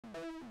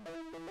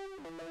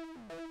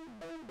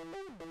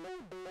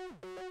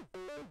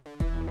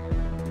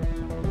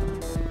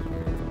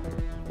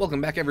Welcome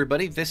back,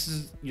 everybody. This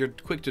is your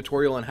quick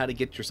tutorial on how to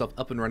get yourself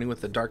up and running with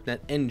the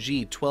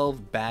Darknet-NG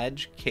 12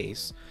 badge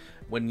case.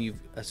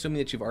 Assuming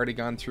that you've already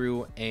gone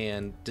through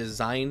and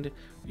designed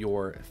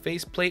your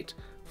faceplate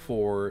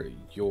for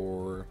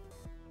your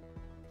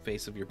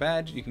face of your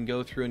badge, you can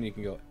go through and you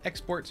can go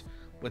export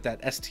with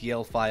that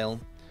STL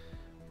file.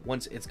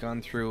 Once it's gone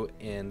through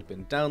and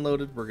been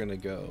downloaded, we're gonna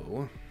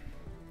go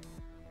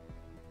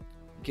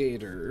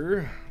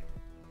Gator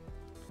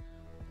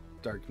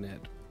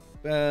Darknet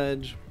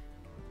badge.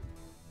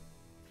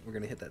 We're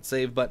going to hit that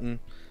save button.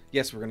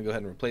 Yes, we're going to go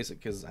ahead and replace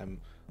it because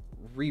I'm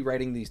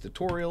rewriting these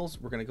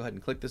tutorials. We're going to go ahead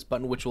and click this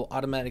button, which will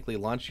automatically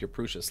launch your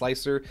Prusa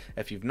Slicer.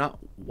 If you've not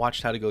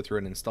watched how to go through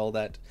and install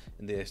that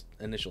in the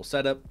initial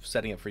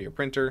setting up for your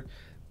printer,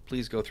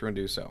 please go through and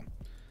do so.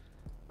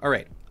 All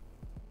right.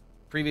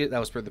 That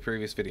was for the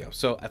previous video.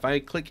 So if I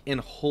click and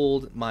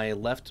hold my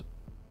left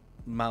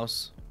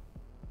mouse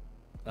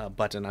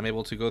button, I'm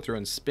able to go through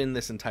and spin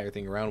this entire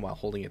thing around while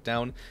holding it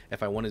down.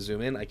 If I want to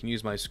zoom in, I can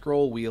use my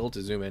scroll wheel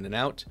to zoom in and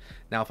out.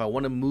 Now if I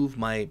want to move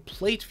my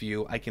plate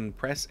view, I can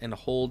press and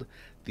hold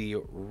the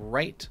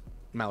right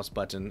mouse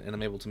button and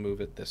I'm able to move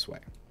it this way.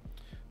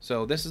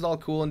 So this is all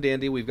cool and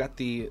dandy. We've got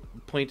the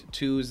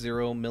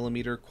 0.20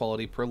 millimeter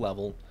quality per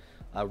level.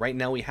 Right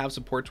now we have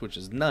support, which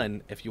is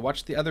none. If you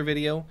watch the other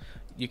video,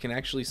 you can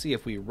actually see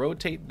if we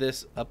rotate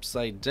this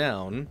upside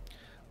down,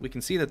 we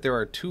can see that there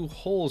are two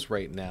holes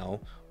right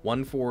now,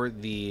 one for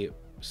the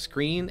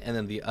screen and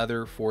then the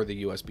other for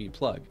the USB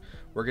plug.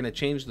 We're going to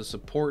change the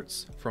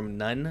supports from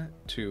none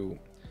to,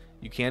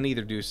 you can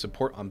either do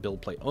support on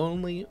build plate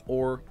only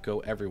or go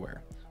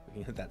everywhere. We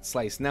can hit that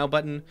slice now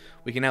button.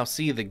 We can now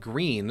see the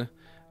green,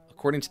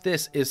 according to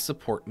this, is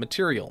support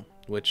material,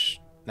 which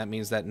that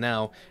means that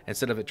now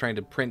instead of it trying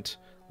to print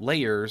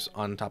layers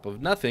on top of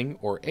nothing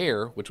or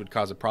air, which would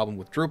cause a problem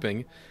with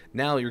drooping,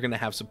 now you're going to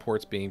have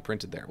supports being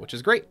printed there, which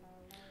is great.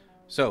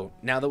 So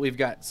now that we've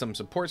got some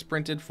supports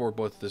printed for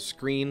both the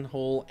screen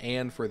hole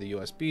and for the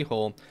USB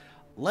hole,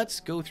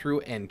 let's go through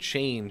and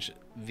change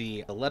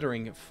the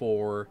lettering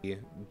for the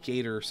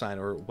Gator sign,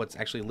 or what's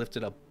actually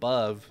lifted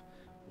above,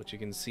 which you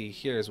can see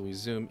here as we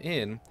zoom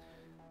in,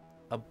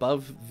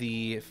 above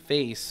the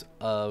face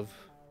of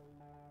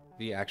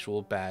the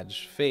actual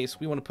badge face.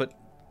 We want to put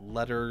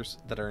letters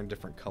that are in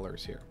different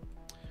colors here.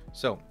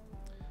 So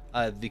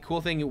the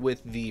cool thing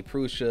with the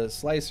Prusa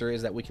Slicer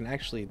is that we can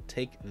actually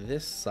take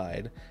this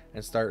side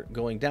and start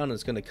going down, and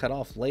it's going to cut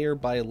off layer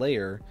by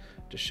layer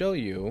to show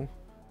you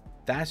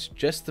that's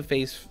just the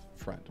face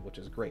front, which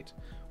is great.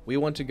 We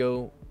want to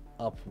go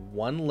up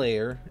one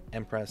layer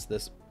and press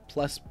this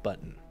plus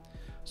button.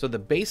 So the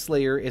base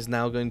layer is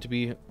now going to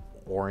be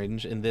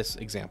orange in this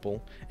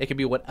example. It can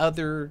be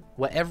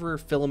whatever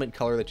filament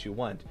color that you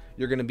want.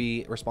 You're going to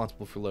be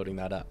responsible for loading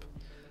that up.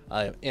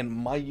 In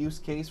my use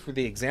case for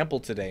the example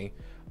today,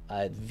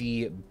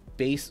 the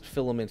base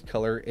filament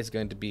color is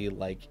going to be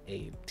like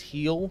a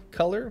teal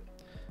color,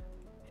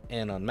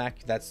 and on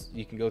Mac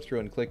you can go through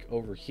and click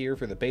over here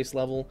for the base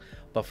level,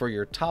 but for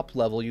your top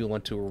level you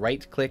want to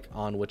right click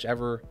on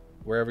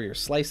wherever your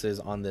slice is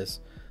on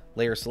this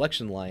layer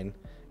selection line,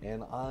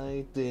 and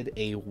I did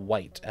a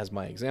white as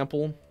my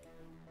example.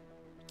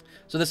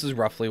 So this is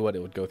roughly what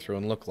it would go through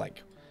and look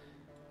like.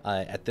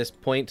 At this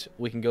point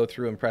we can go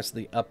through and press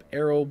the up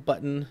arrow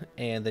button,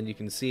 and then you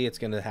can see it's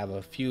going to have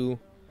a few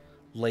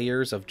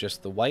layers of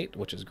just the white,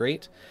 which is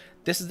great.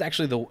 This is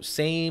actually the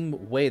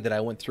same way that I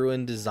went through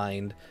and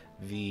designed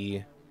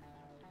the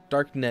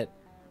Darknet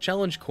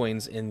challenge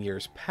coins in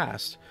years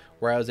past,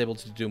 where I was able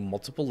to do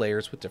multiple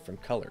layers with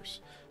different colors.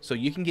 So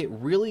you can get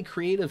really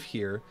creative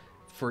here.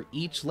 For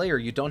each layer,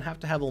 you don't have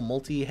to have a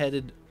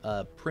multi-headed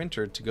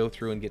printer to go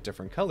through and get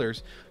different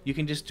colors. You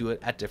can just do it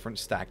at different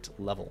stacked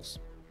levels.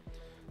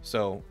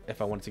 So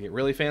if I wanted to get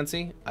really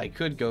fancy, I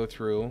could go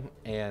through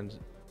and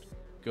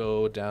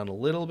go down a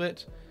little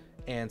bit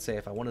and say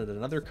if I wanted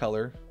another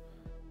color,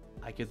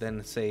 I could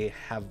then say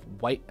have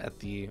white at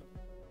the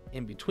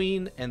in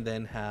between, and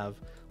then have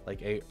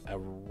like a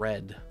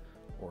red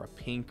or a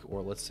pink,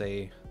 or let's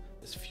say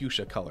this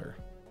fuchsia color,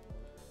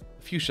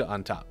 fuchsia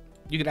on top.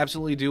 You could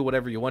absolutely do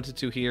whatever you wanted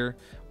to here,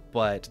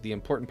 but the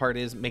important part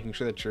is making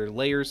sure that your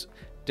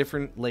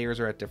different layers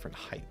are at different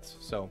heights.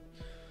 So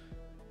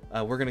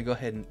we're going to go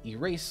ahead and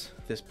erase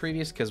this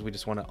previous because we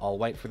just want it all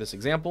white for this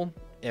example.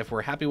 If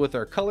we're happy with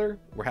our color,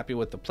 we're happy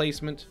with the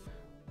placement,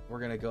 we're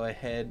going to go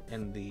ahead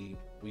and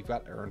we've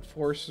got our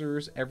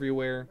enforcers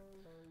everywhere.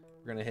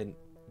 We're going to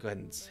go ahead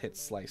and hit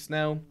slice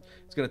now.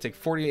 It's going to take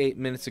 48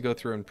 minutes to go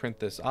through and print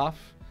this off,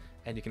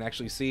 and you can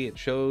actually see it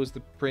shows the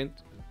print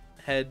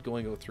head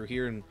going through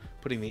here and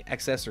putting the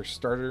excess or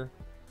starter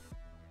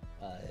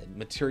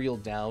material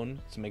down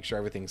to make sure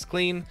everything's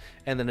clean,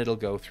 and then it'll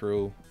go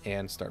through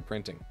and start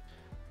printing.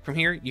 From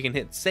here you can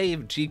hit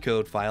save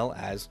G-code file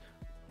as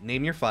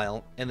name your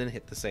file and then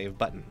hit the save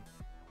button.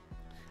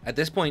 At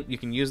this point you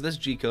can use this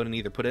G-code and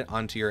either put it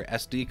onto your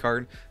SD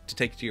card to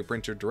take to your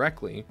printer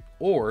directly,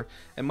 or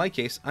in my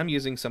case I'm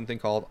using something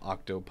called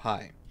OctoPrint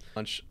Pi,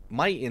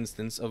 my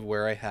instance of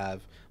where I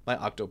have my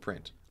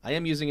OctoPrint. I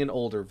am using an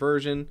older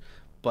version,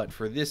 But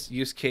for this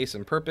use case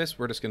and purpose,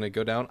 we're just going to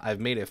go down. I've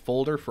made a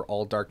folder for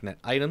all Darknet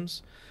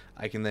items.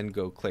 I can then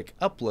go click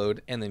upload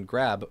and then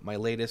grab my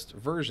latest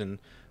version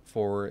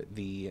for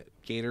the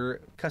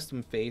Gator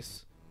custom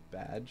face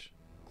badge.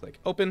 Click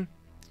open.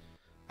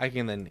 I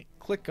can then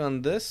click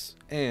on this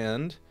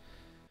and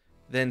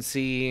then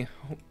see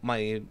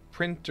my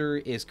printer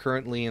is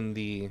currently in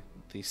the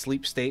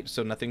sleep state,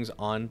 so nothing's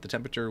on. The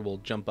temperature will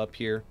jump up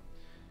here.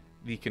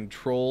 The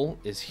control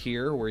is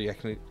here where you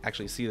can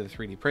actually see the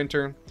 3D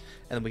printer, and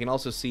then we can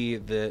also see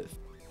the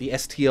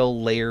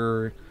STL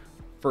layer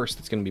first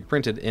that's going to be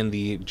printed in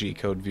the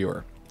G-code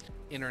viewer.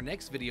 In our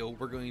next video,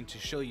 we're going to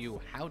show you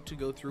how to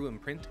go through and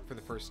print for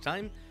the first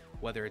time,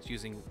 whether it's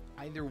using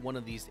either one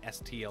of these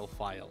STL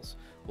files.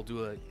 We'll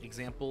do an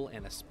example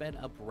and a sped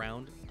up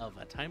round of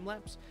a time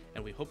lapse,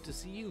 and we hope to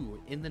see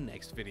you in the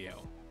next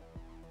video.